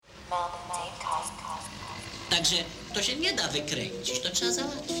Także to się nie da wykręcić, to trzeba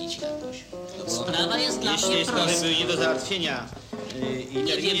załatwić jakoś. Sprawa jest dla mnie Jeśli sprawy prosta. były nie do załatwienia i Nie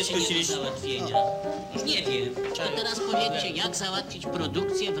terminy wiem, czy nie do skróciliśmy... załatwienia. Nie wiem. To teraz powiedzcie, jak załatwić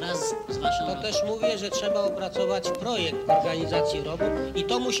produkcję wraz z waszą... To też mówię, że trzeba opracować projekt organizacji robót i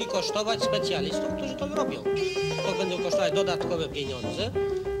to musi kosztować specjalistów, którzy to robią. To będą kosztować dodatkowe pieniądze,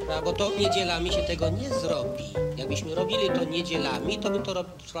 bo to niedzielami się tego nie zrobi. Jakbyśmy robili to niedzielami, to by to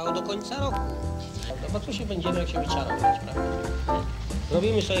trwało do końca roku. No bo tu się będziemy, jak się wyczarować, prawda?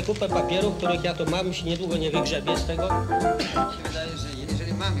 Robimy sobie kupę papierów, których ja to mam, już niedługo nie wygrzebię z tego. Mi się wydaje, że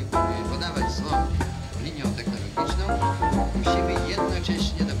jeżeli mamy podawać złom linią technologiczną, musimy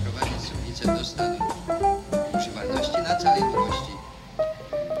jednocześnie doprowadzić suwnicę do stanu używalności na całej długości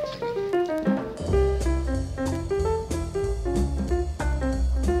tego.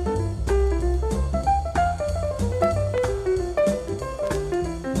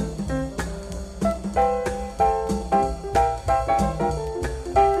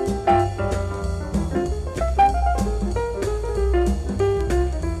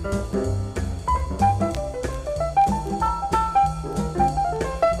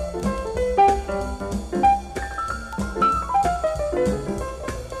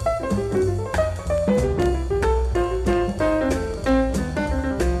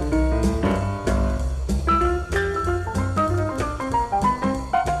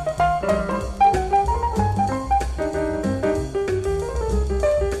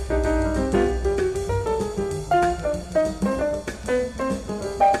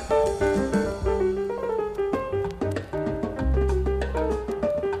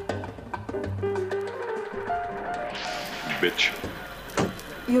 Bitch.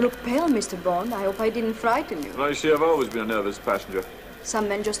 You look pale, Mr. Bond. I hope I didn't frighten you. Well, you see, I've always been a nervous passenger. Some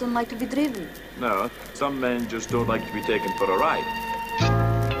men just don't like to be driven. No, some men just don't like to be taken for a ride.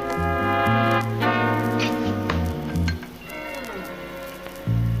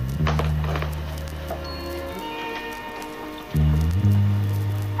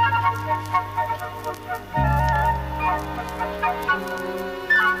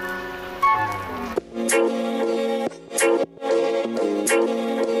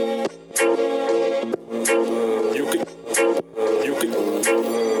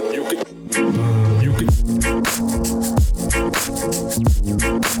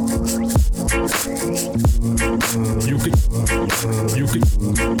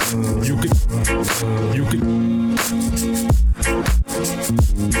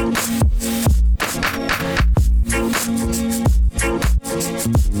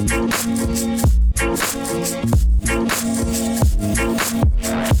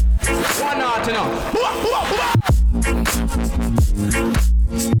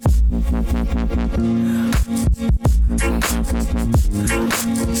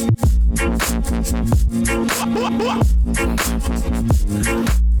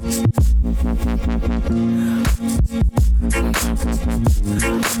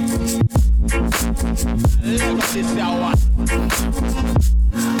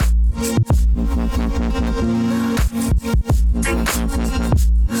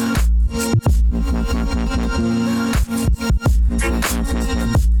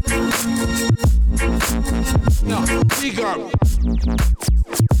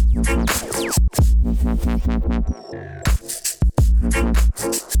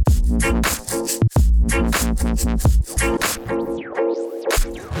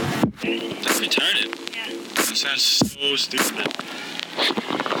 Return it? Yeah. That sounds so stupid.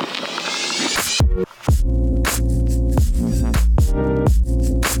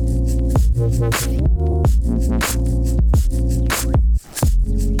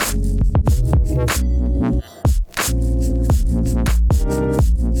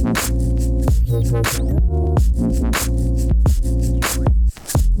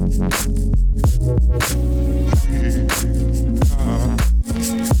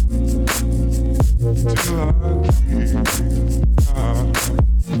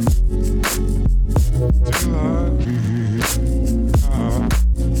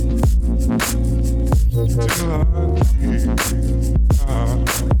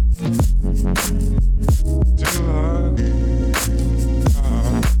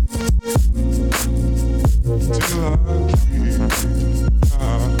 Till I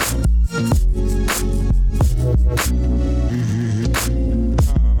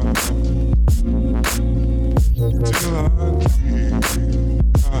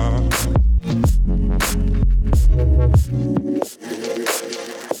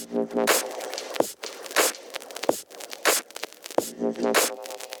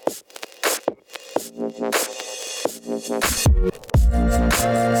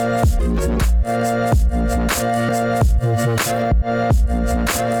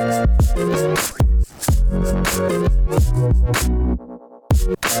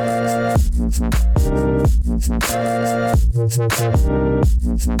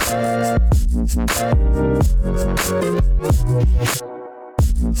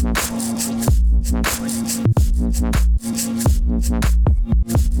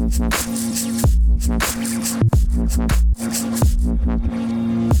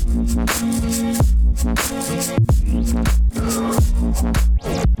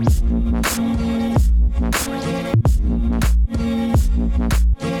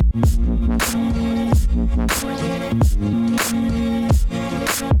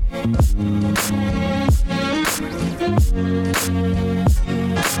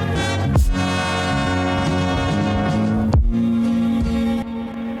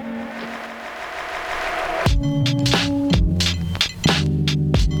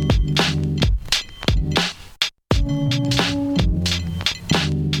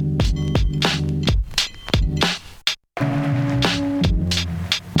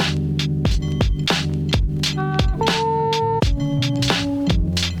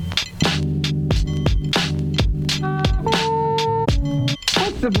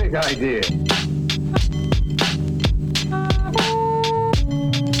What's the big idea?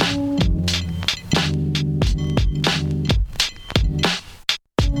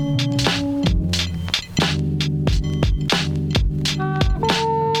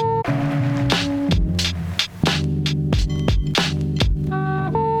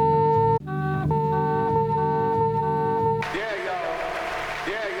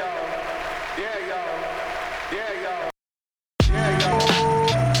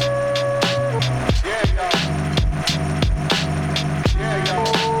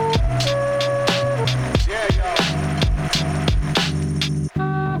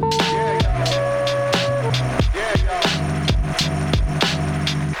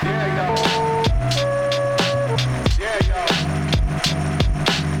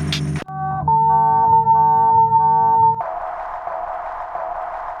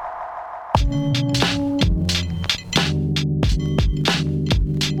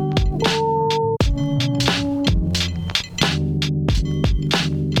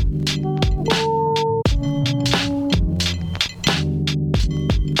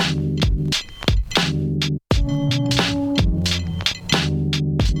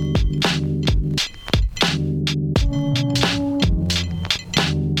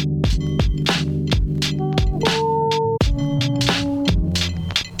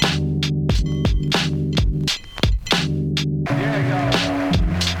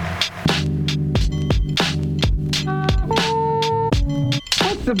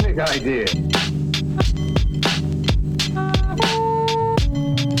 What's the big idea?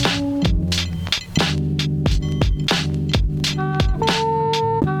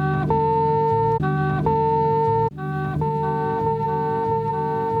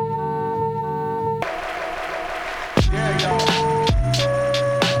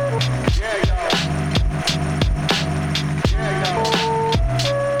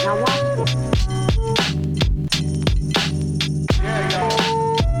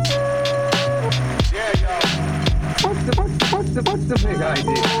 What's the big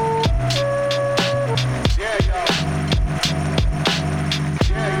idea?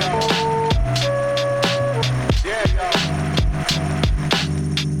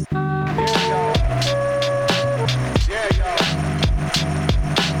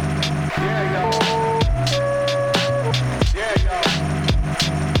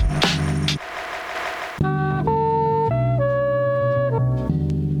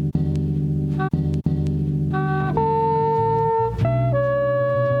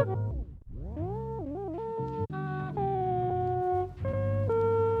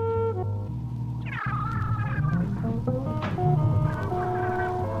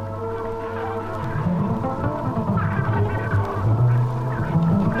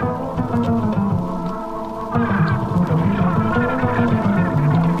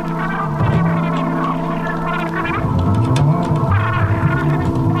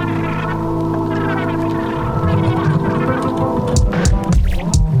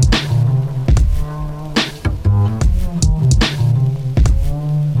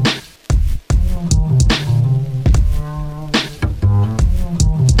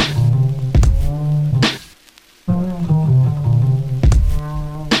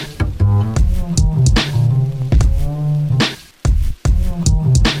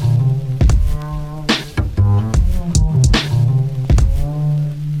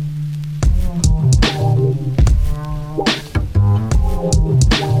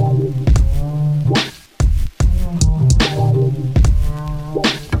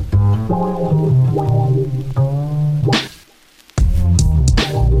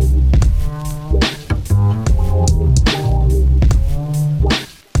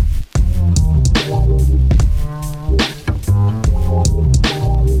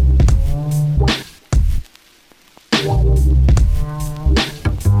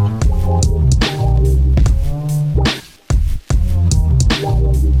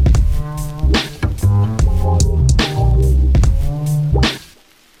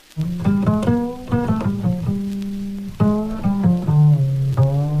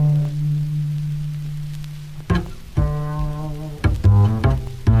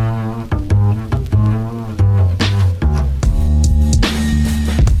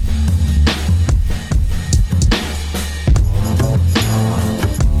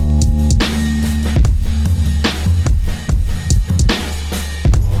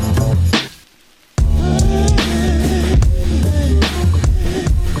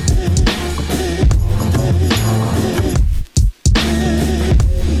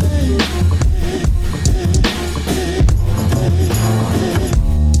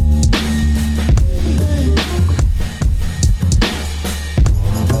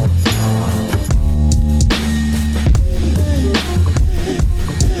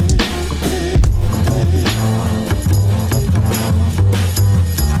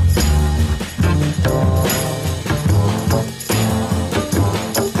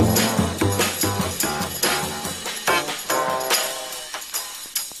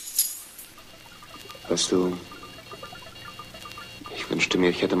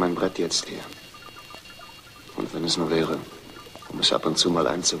 Ich hätte mein Brett jetzt hier. Und wenn es nur wäre, um es ab und zu mal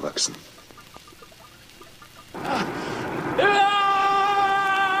einzuwachsen.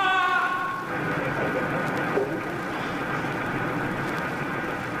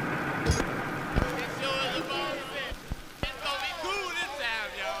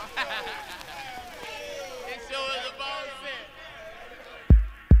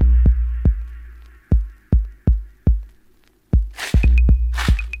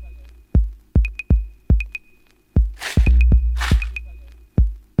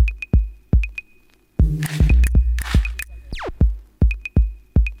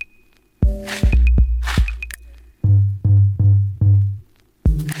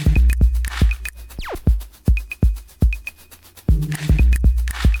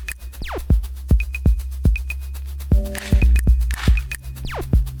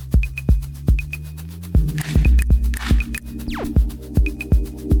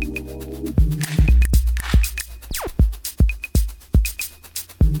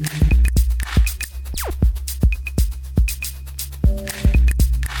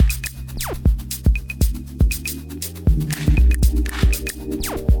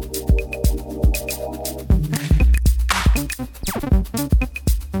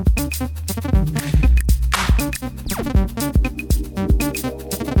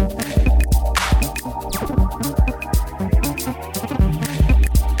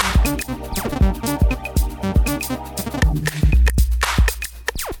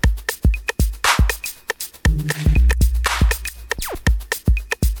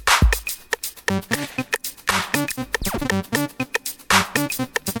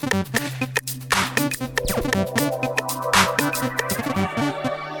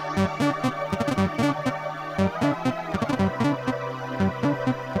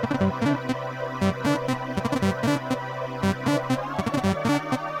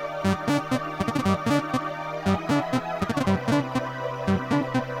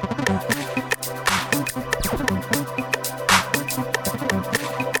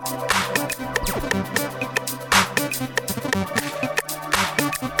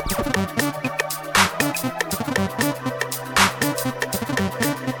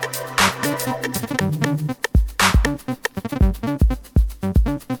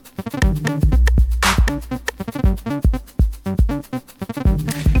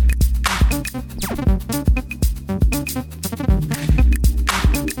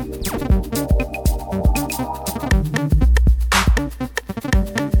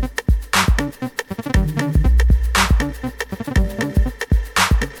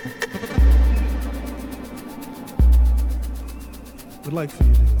 Would like for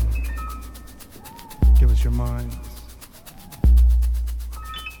you to give us your minds.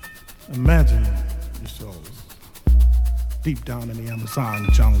 Imagine yourselves deep down in the Amazon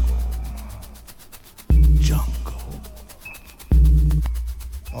jungle.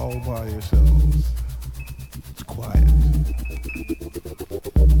 All by yourselves. It's quiet.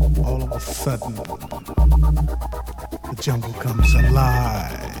 All of a sudden, the jungle comes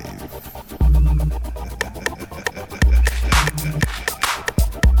alive.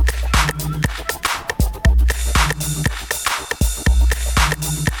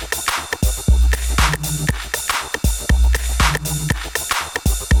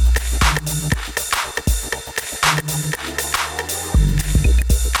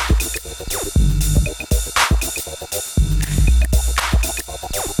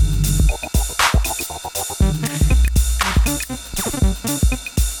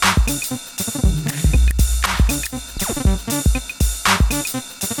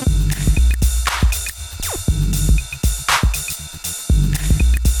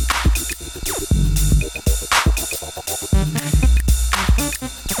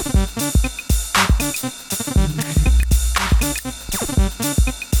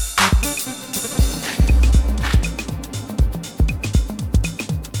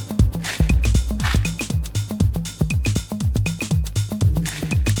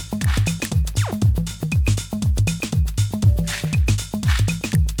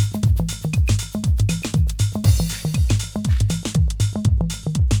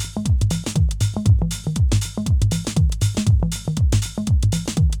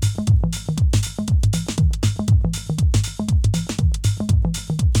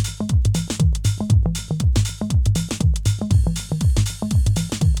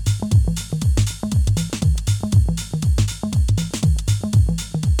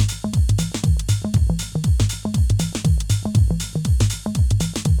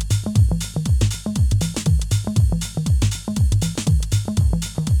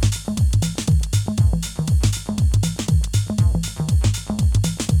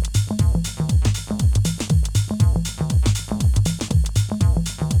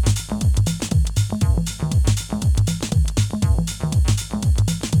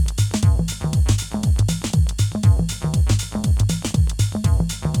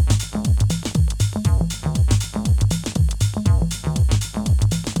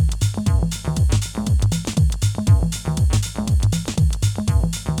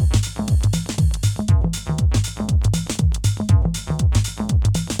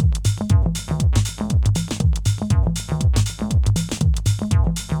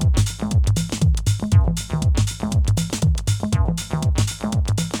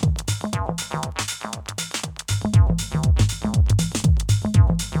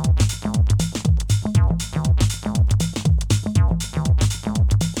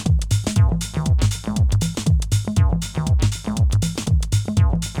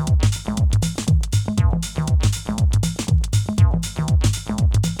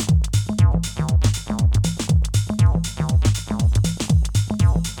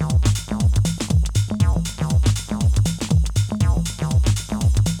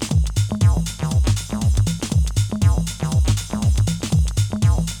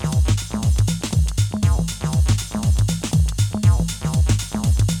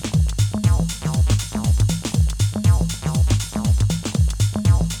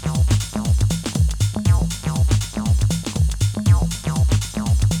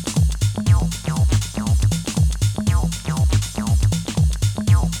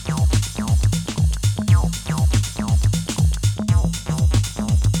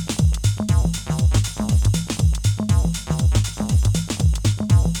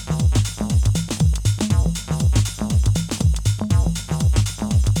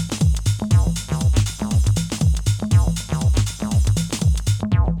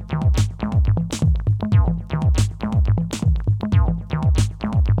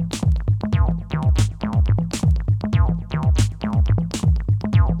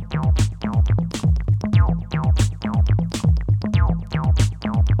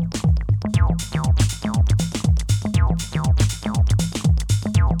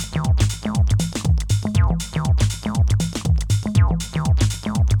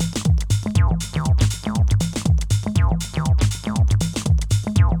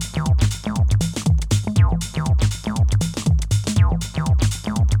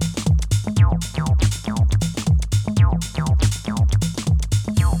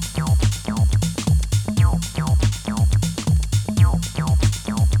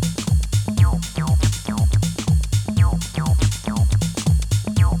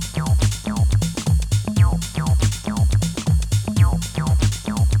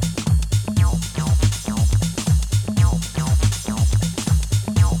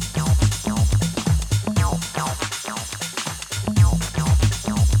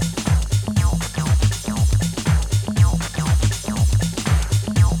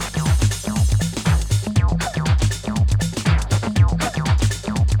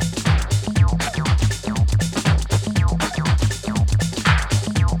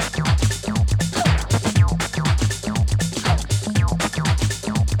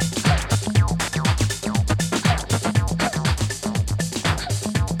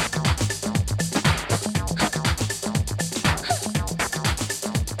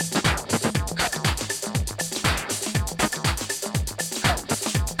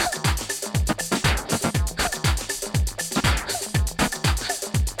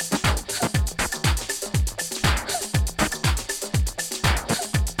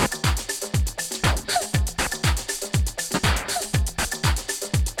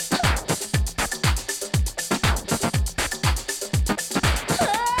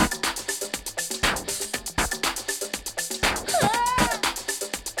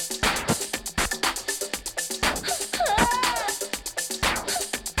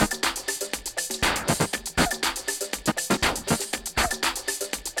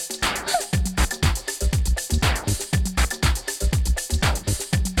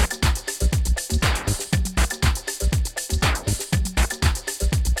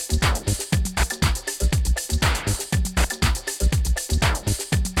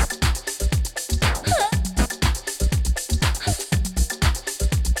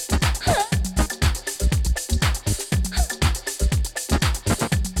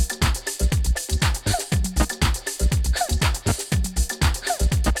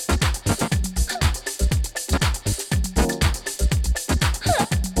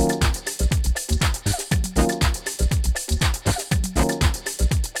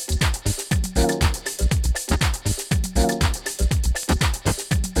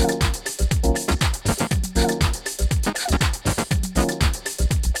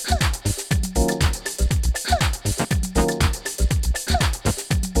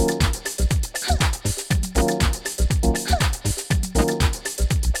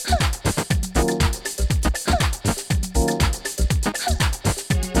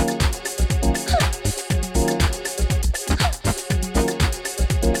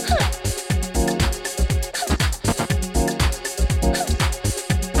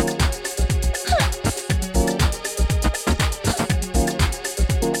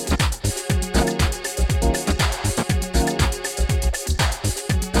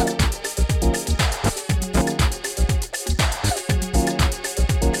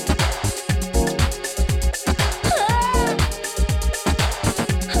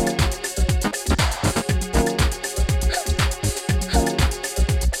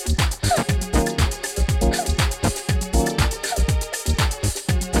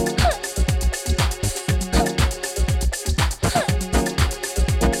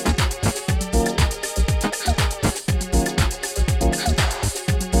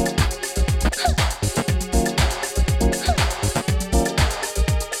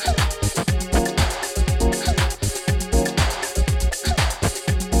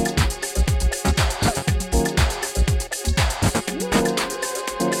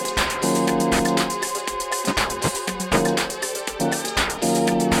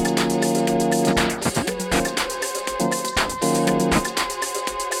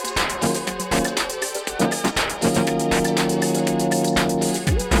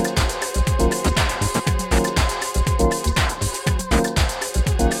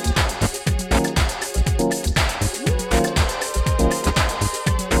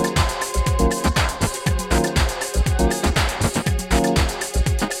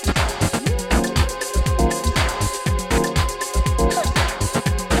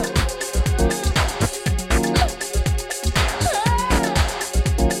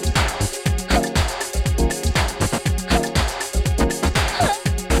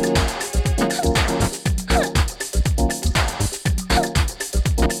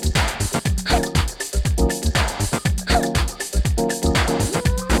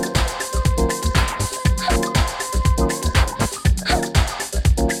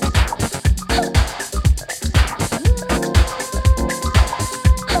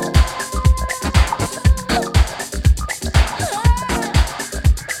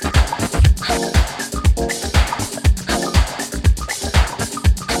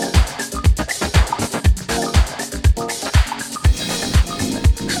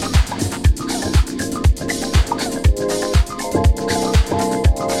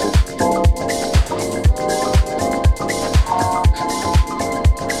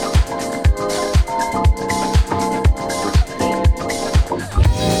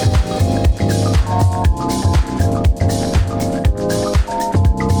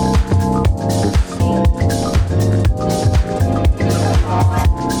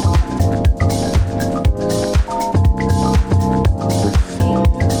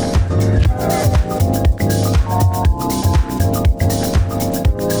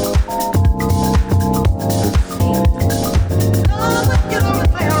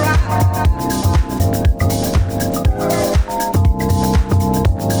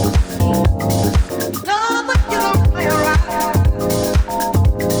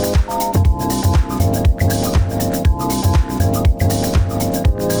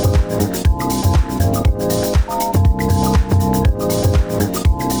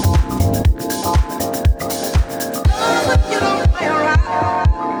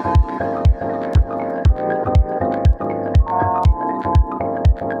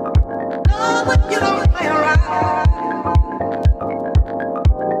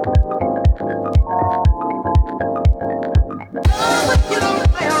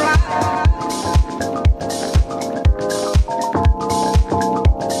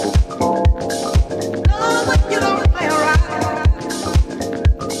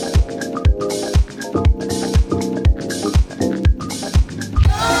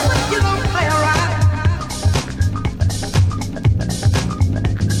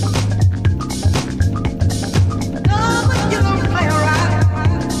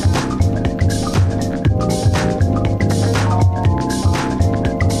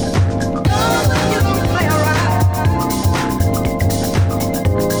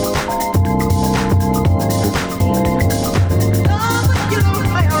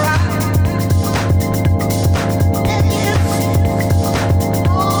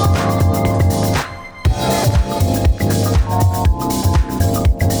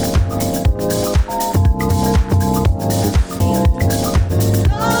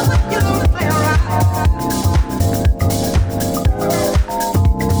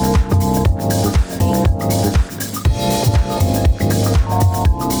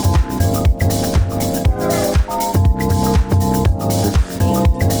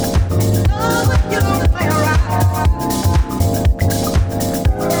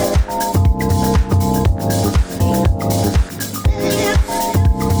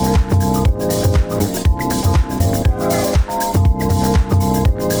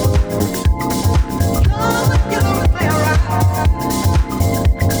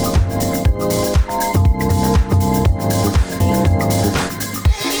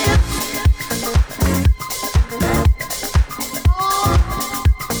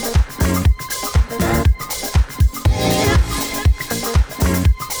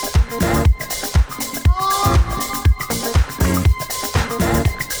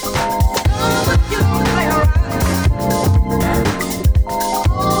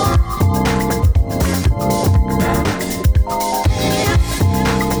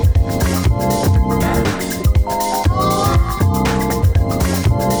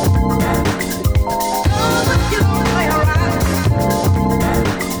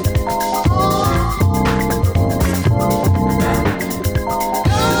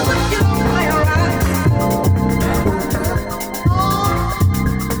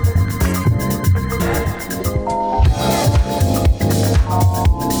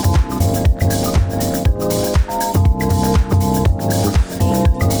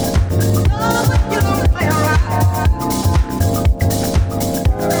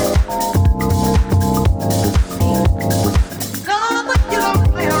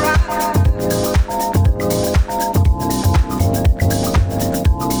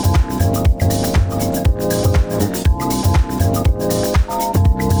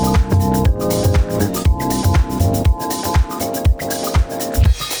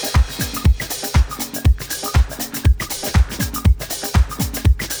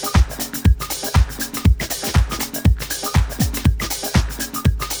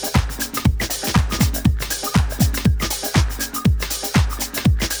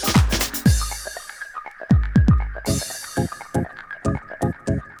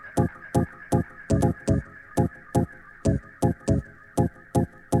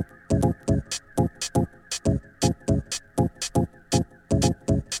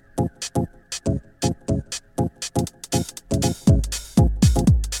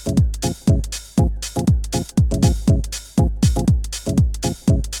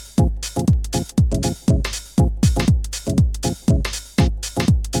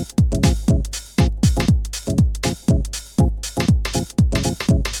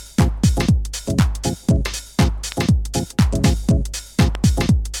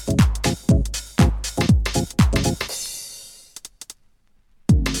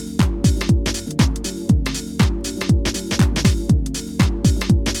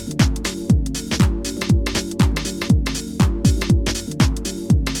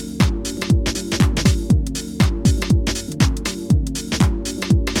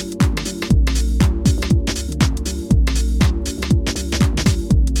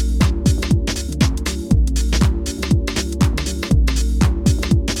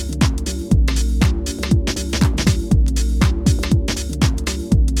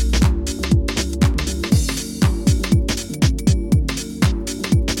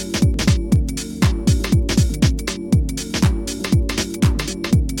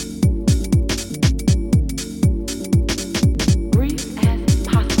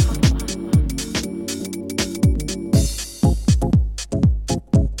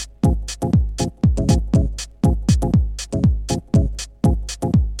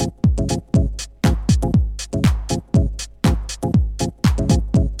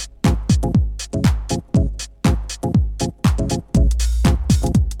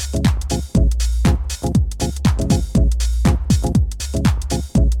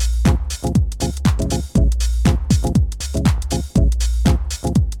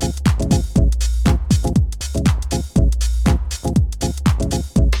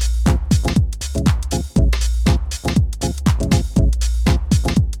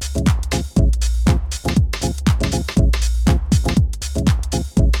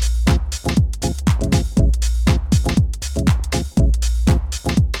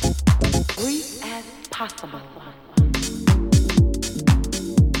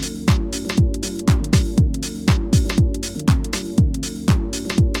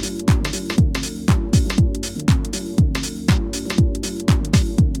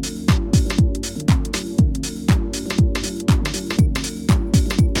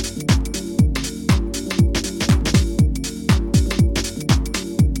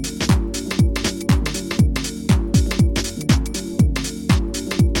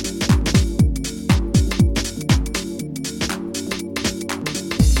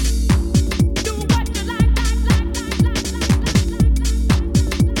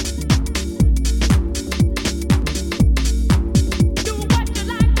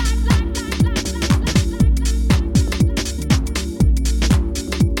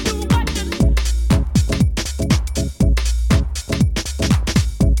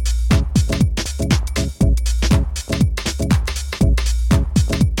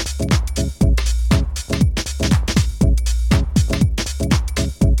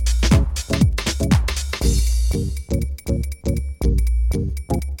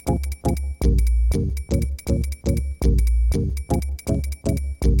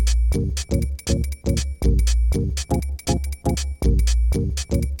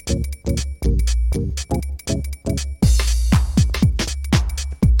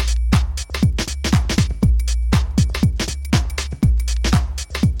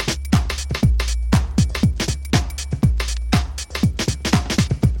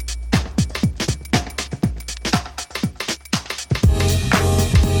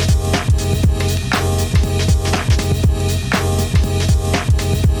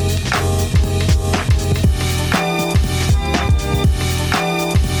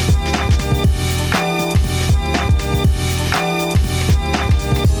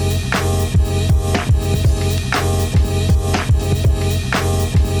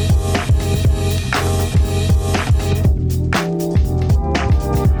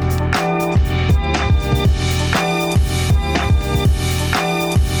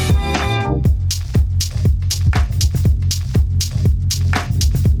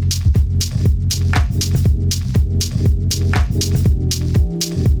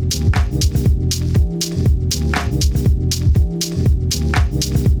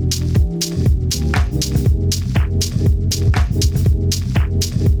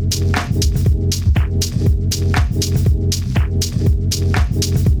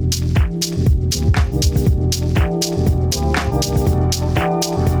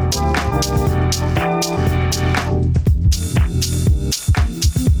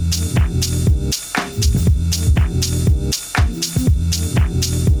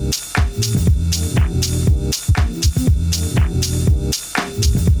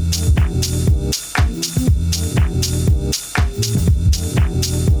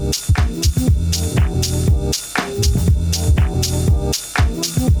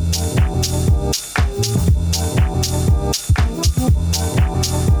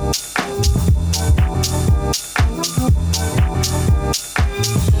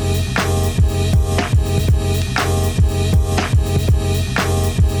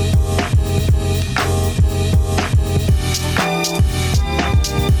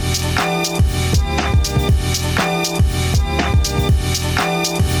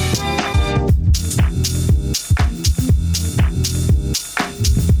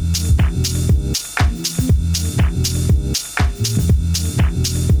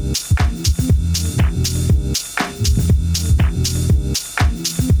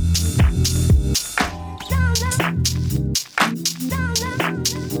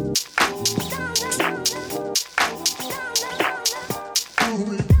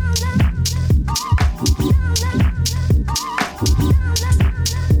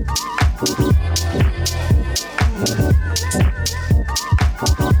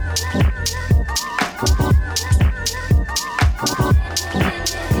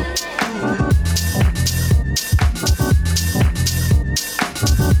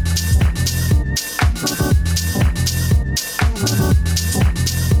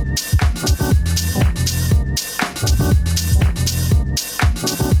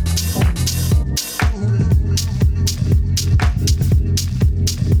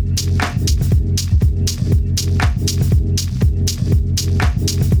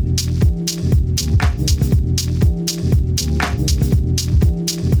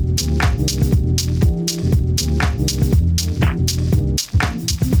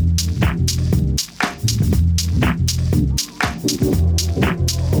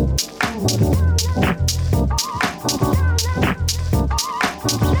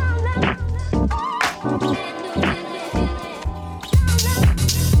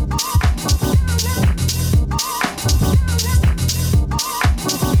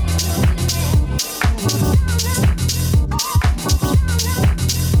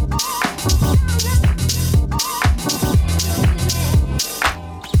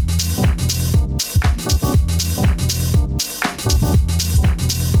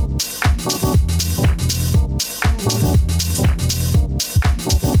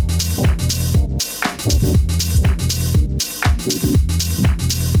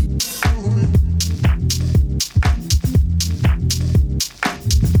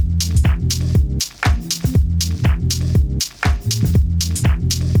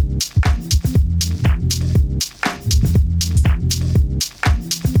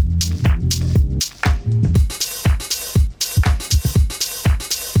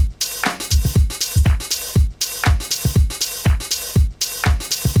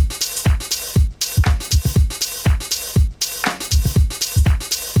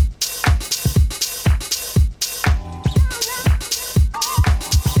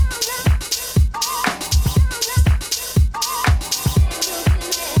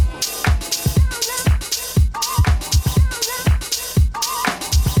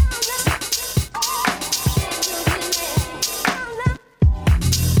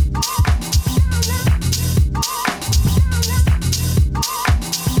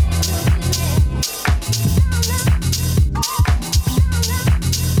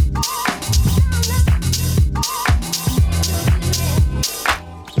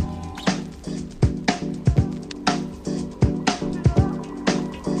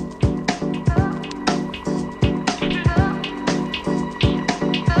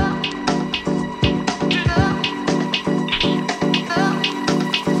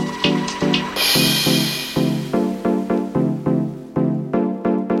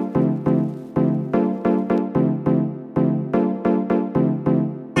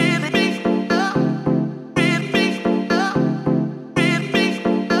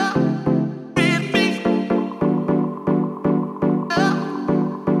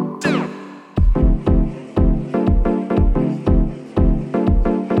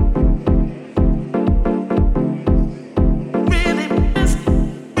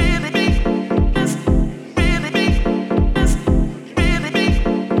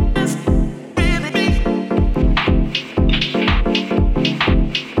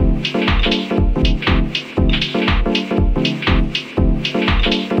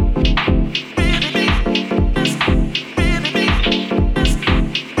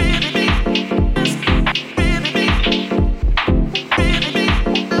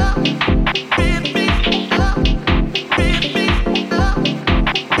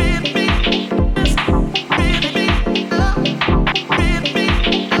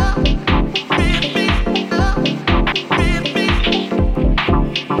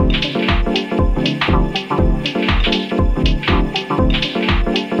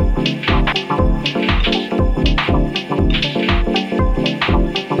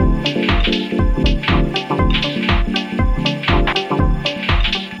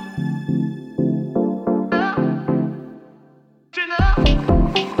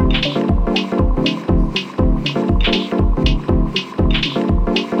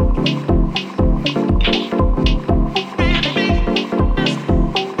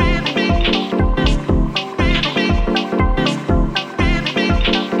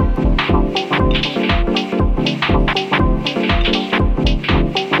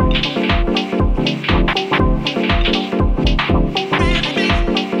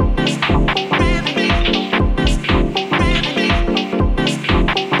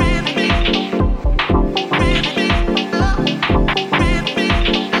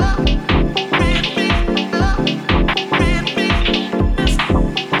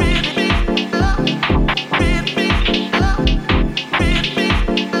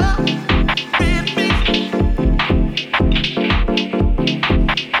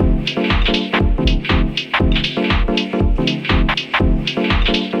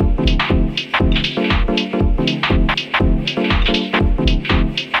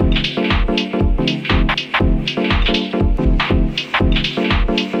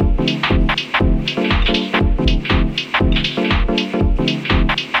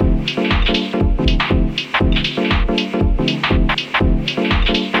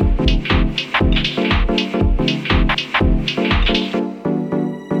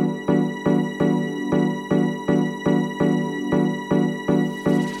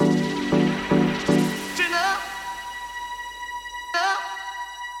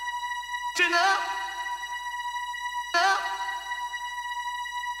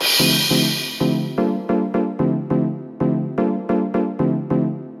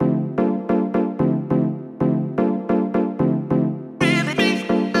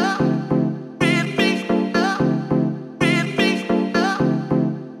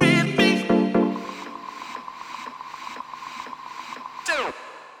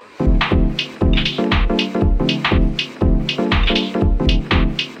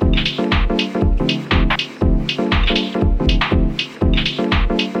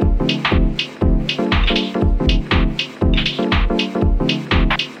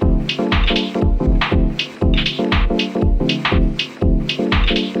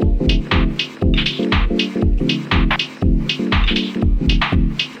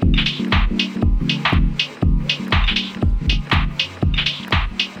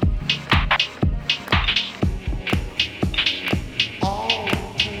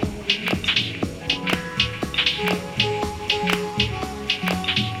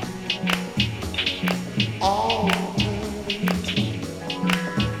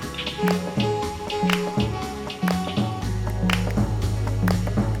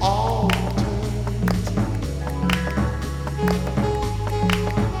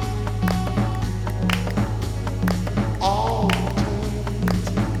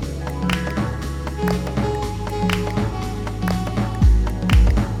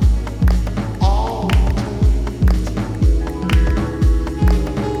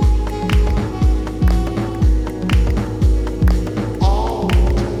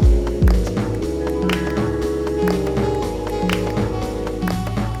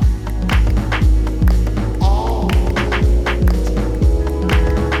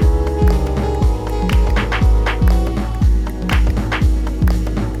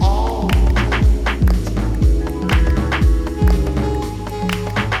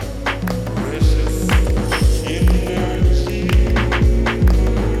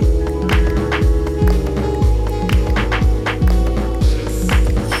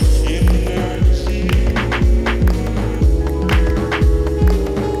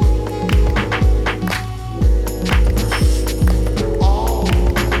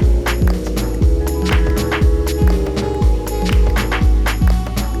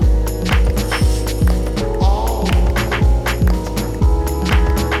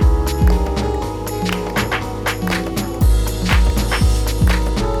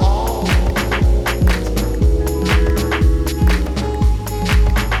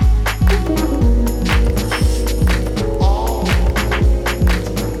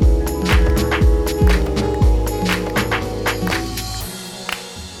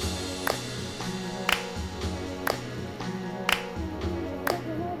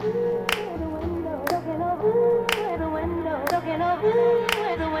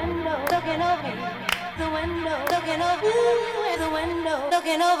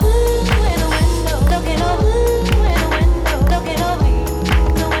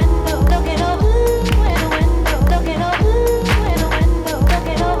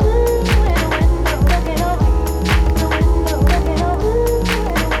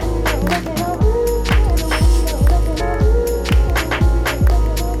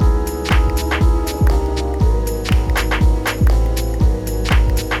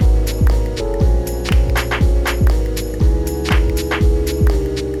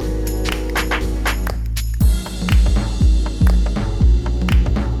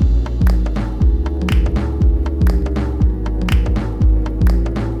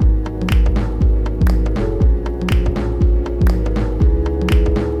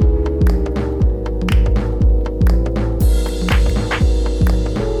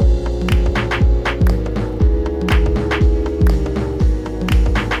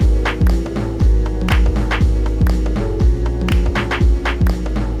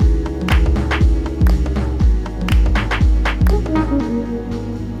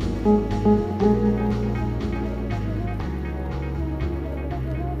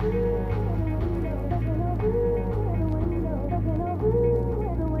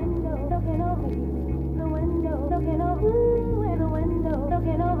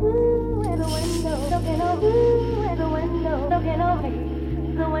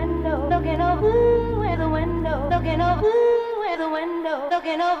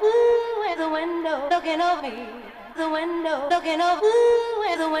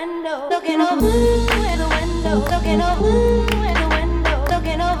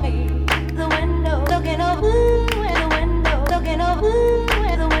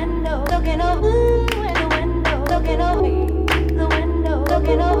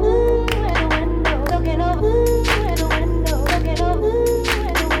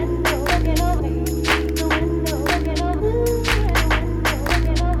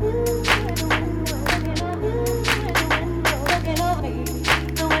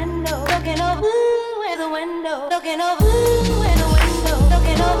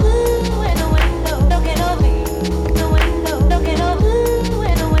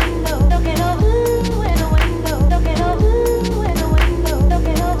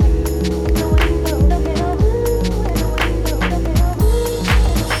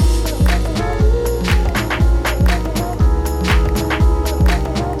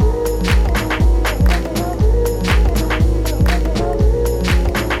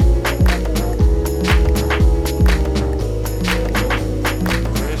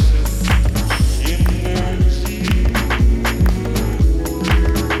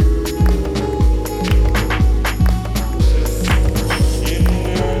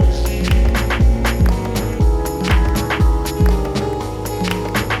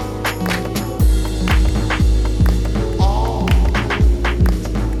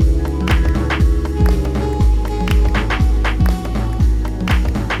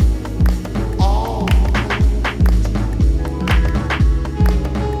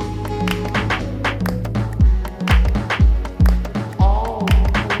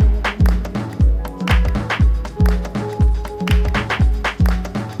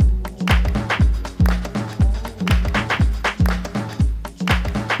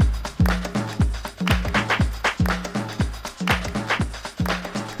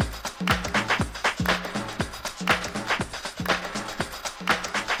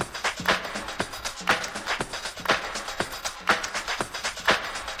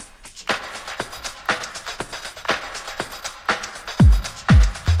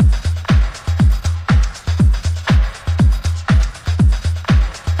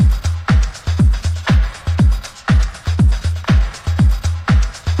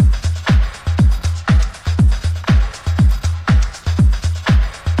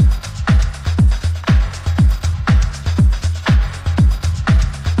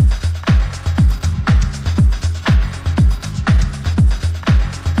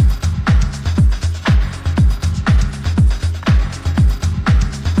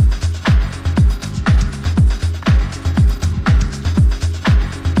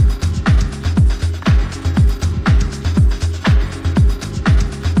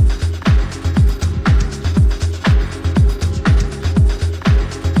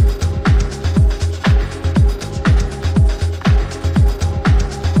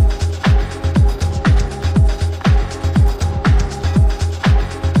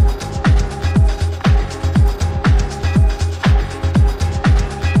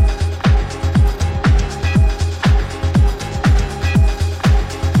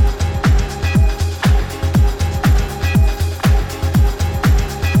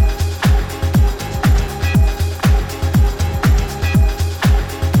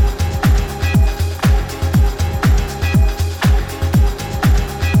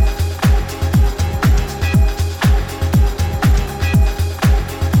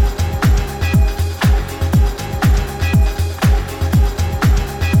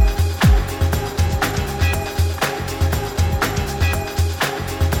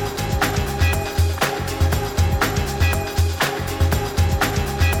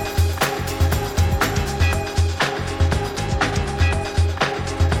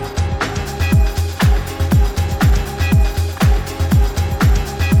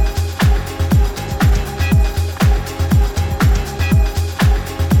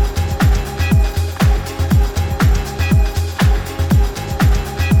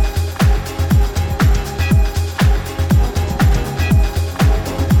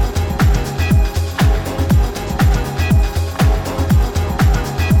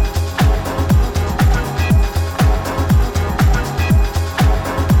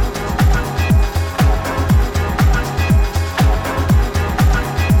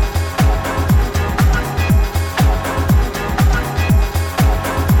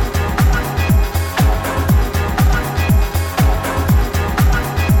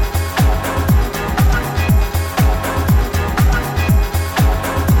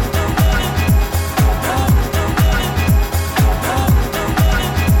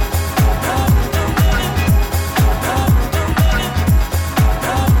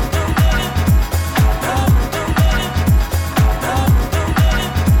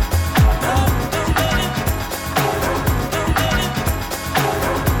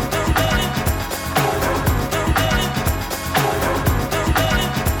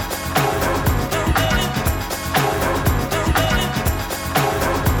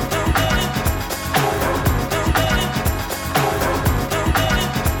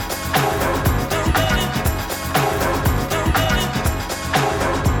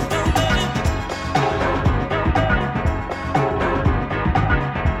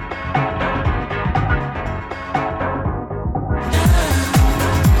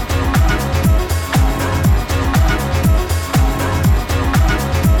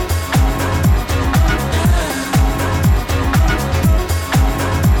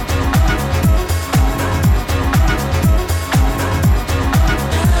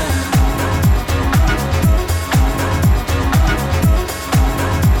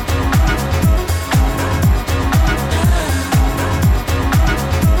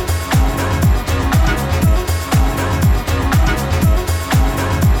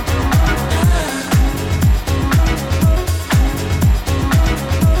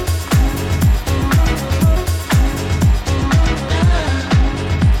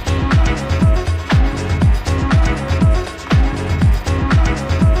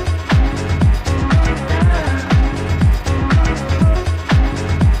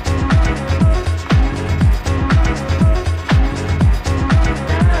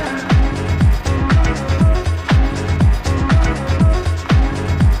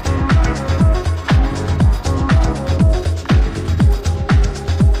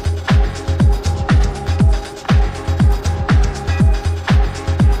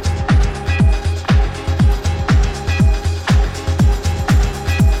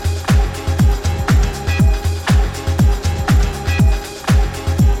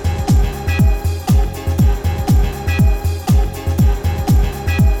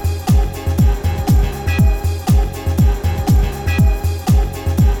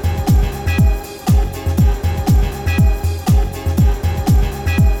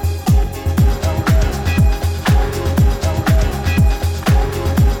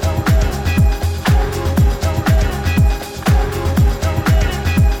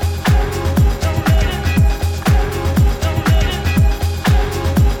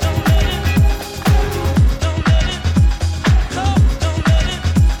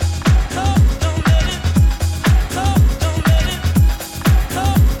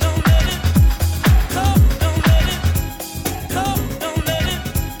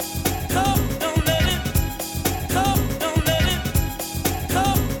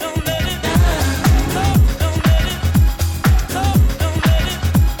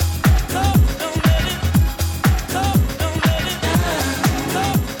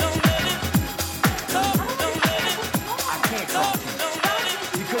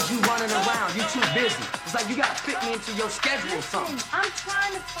 busy. It's like you gotta fit me into your schedule or something. I'm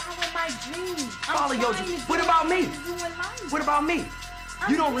trying to follow my dreams. Follow your dreams. What about me? What about me?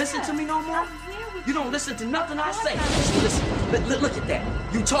 You don't listen to me no more? You don't listen to nothing I say. Listen, look at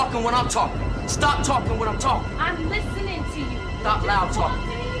that. You talking when I'm talking. Stop talking when I'm talking. I'm listening to you. Stop loud talking.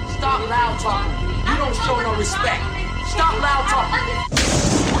 Stop loud talking. You don't show no respect. Stop loud talking.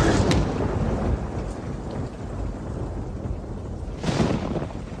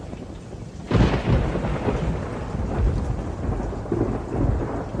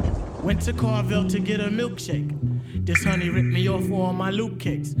 Went to Carvel to get a milkshake. This honey ripped me off all my loot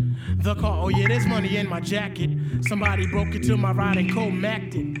cakes. The car, oh yeah, there's money in my jacket. Somebody broke into my ride and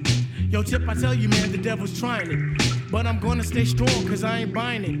co-macked it. Yo, Tip, I tell you, man, the devil's trying it. But I'm gonna stay strong, cause I ain't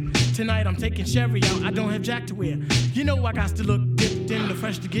buying it. Tonight I'm taking Sherry out, I don't have Jack to wear. You know I got to look dipped in the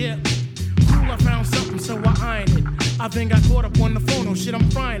fresh to gear. Cool, I found something, so I ironed it. I then got caught up on the phone, oh shit, I'm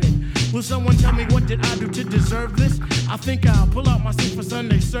frying it. Will someone tell me what did I do to deserve this? I think I'll pull out my suit for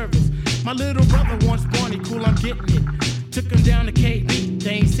Sunday service. My little brother wants Barney, cool, I'm getting it. Took him down to KB,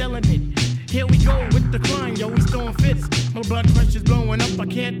 they ain't selling it. Here we go with the climb, yo, he's throwing fits. My blood pressure's blowing up, I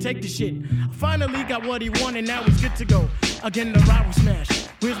can't take the shit. I finally got what he wanted, now he's good to go. Again, the ride was smashed.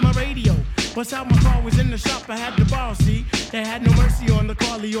 Where's my radio? Bust out my car, was in the shop, I had to borrow, see? They had no mercy on the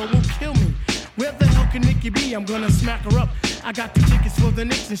car, Leo will kill me. Where the hell can Nikki be? I'm gonna smack her up. I got 2 tickets for the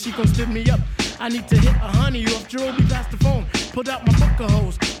Knicks and she gon' stiff me up. I need to hit a honey off Jerobe past the phone. Pulled out my book of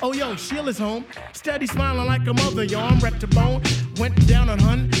hoes. Oh yo, Sheila's home. Steady smiling like a mother, yo, I'm wrecked to bone. Went down on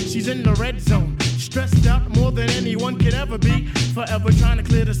hun, she's in the red zone. Stressed out more than anyone could ever be. Forever trying to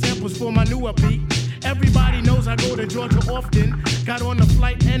clear the samples for my new upbeat. Everybody knows I go to Georgia often. Got on the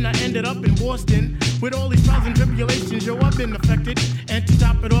flight and I ended up in Boston. With all these trials and tribulations, yo, I've been affected. And to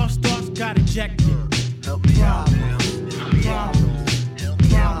top it off, Stars got ejected. Help me out now. Help me out. Help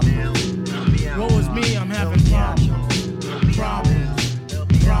me out now. Help me out. Woe is me, I'm having problems.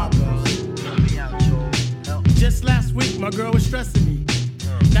 Problems. Just last week, my girl was stressing me.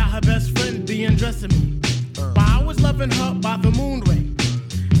 Now her best friend be undressing me. But I was loving her by the moon ray.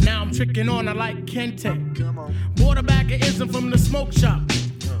 Now I'm tricking on her like Kente. Bought a bag of ism from the smoke shop.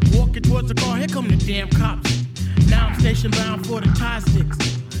 Walking towards the car, here come the damn cops. Now I'm station bound for the tie sticks.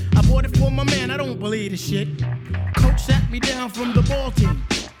 I bought it for my man, I don't believe this shit. Coach sat me down from the ball team.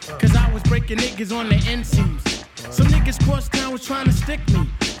 Cause I was breaking niggas on the NCs. Some niggas cross town was trying to stick me.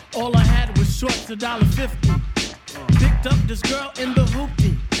 All I had was shorts, $1.50. Picked up this girl in the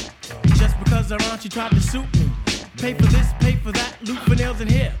hoopty. Just because her aunt, she tried to suit me. Pay for this, pay for that, loop for nails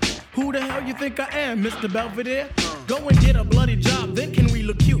and hair. Who the hell you think I am, Mr. Belvedere? Go and get a bloody job, then can we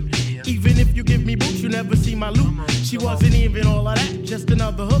look cute? Even if you give me boots, you never see my loot. She wasn't even all of that, just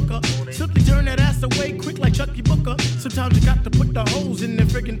another hooker. Simply turn that ass away quick like Chucky Booker. Sometimes you got to put the holes in their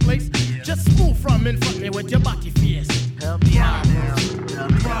friggin' place. Just move from in front of me with your body fierce. Help me out now.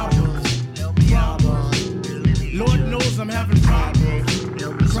 Help me out. Help me out. Lord knows I'm having problems.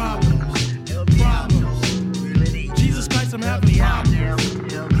 Problems. Jesus Christ, I'm having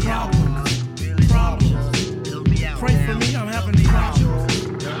problems. Pray for me, I'm having problems.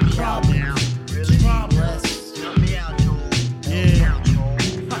 Yeah.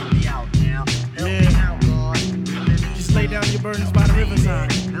 Just lay down your burdens by the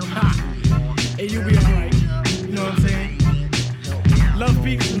riverside. Hey, you'll be alright. You know what I'm saying? Love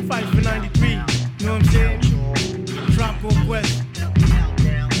Peaks and Fight for 93. You know what I'm saying? Drop Off West.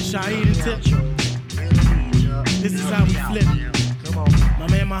 Shaheed and Tip. This is how we flip. My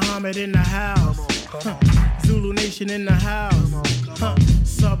man Muhammad in the house. Zulu Nation in the house.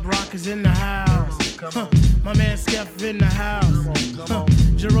 Sub Rockers in the house. My man Skeff in the house.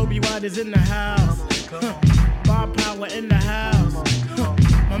 Jerobe White is in the house. Bob Power in the house.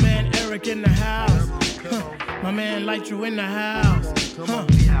 My man Eric in the house. My man Lytro in the house.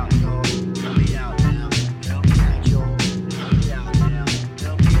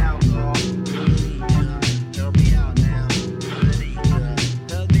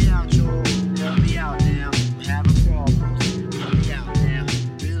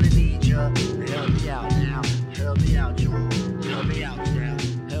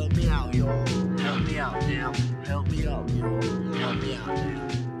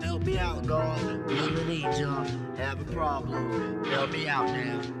 Have a problem. Help me out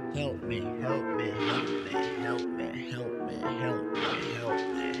now. Help me, help me, help me, help me, help me, help me, help me, help me, help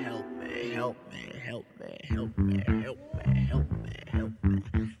me, help me, help me, help me, help me, help me, help me,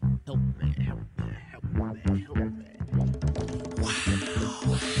 help me, help me, help me. Wow.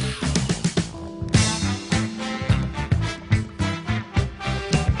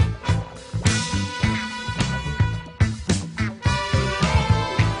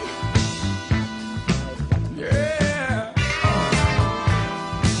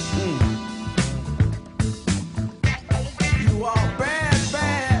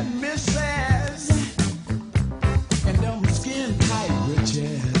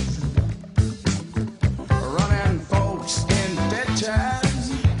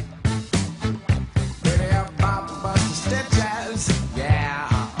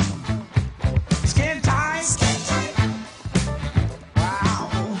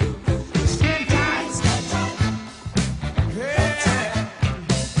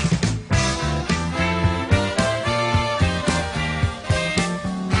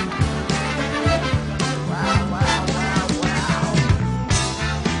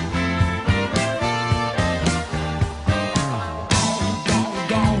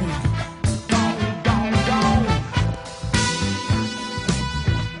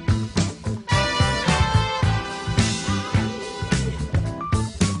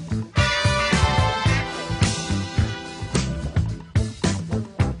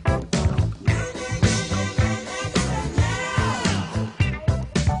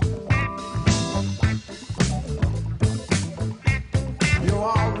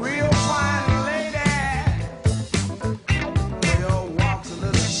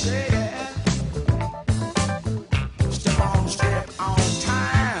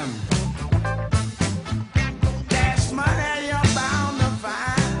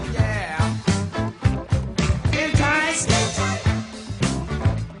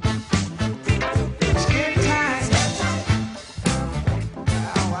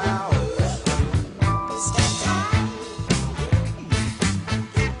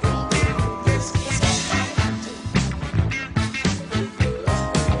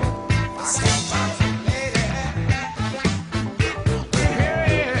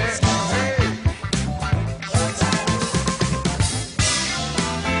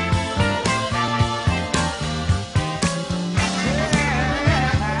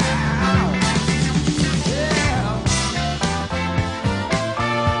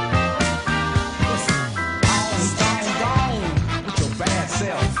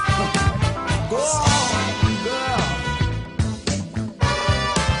 Huh.